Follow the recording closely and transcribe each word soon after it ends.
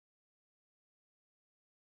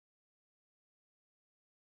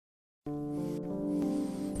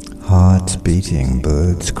Hearts beating,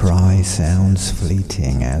 birds cry, sounds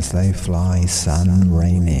fleeting as they fly, sun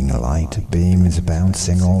raining, light beams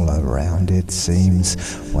bouncing all around it seems.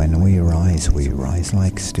 When we rise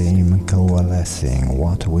like steam, coalescing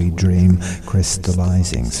what we dream,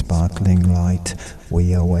 crystallizing, sparkling light.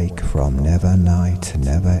 We awake from never night,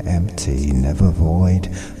 never empty, never void.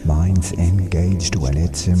 Minds engaged when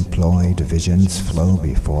it's employed, visions flow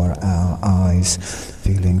before our eyes.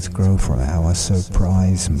 Feelings grow from our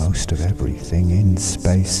surprise. Most of everything in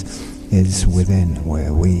space is within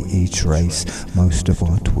where we each race. Most of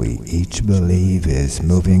what we each believe is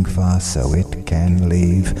moving fast so it can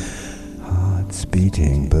leave. Hearts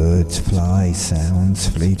beating, birds fly, sounds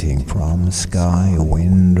fleeting from sky.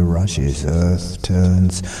 Wind rushes, earth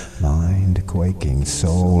turns, mind quaking,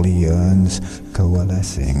 soul yearns.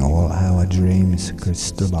 Coalescing all our dreams,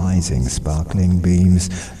 crystallizing sparkling beams.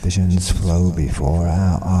 Visions flow before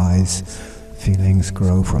our eyes. Feelings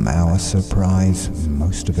grow from our surprise.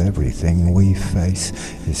 Most of everything we face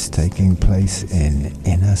is taking place in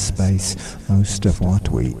inner space. Most of what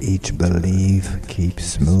we each believe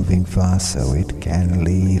keeps moving fast so it can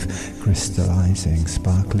leave. Crystallizing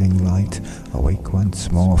sparkling light, awake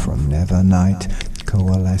once more from never night.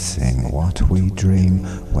 Coalescing what we dream.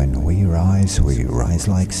 When we rise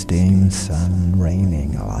like steam. Sun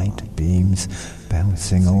raining, light beams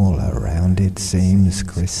bouncing all around it seems.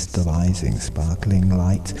 Crystallizing sparkling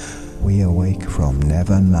light. We awake from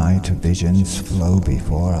never night. Visions flow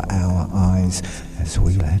before our eyes as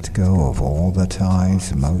we let go of all the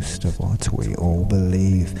ties. Most of what we all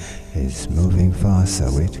believe is moving fast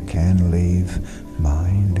so it can leave.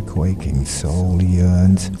 Mind quaking, soul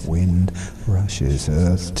yearns. Wind rushes,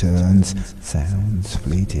 earth turns. Sounds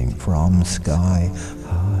fleeting from sky.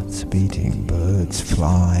 Hearts beating, birds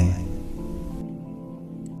fly.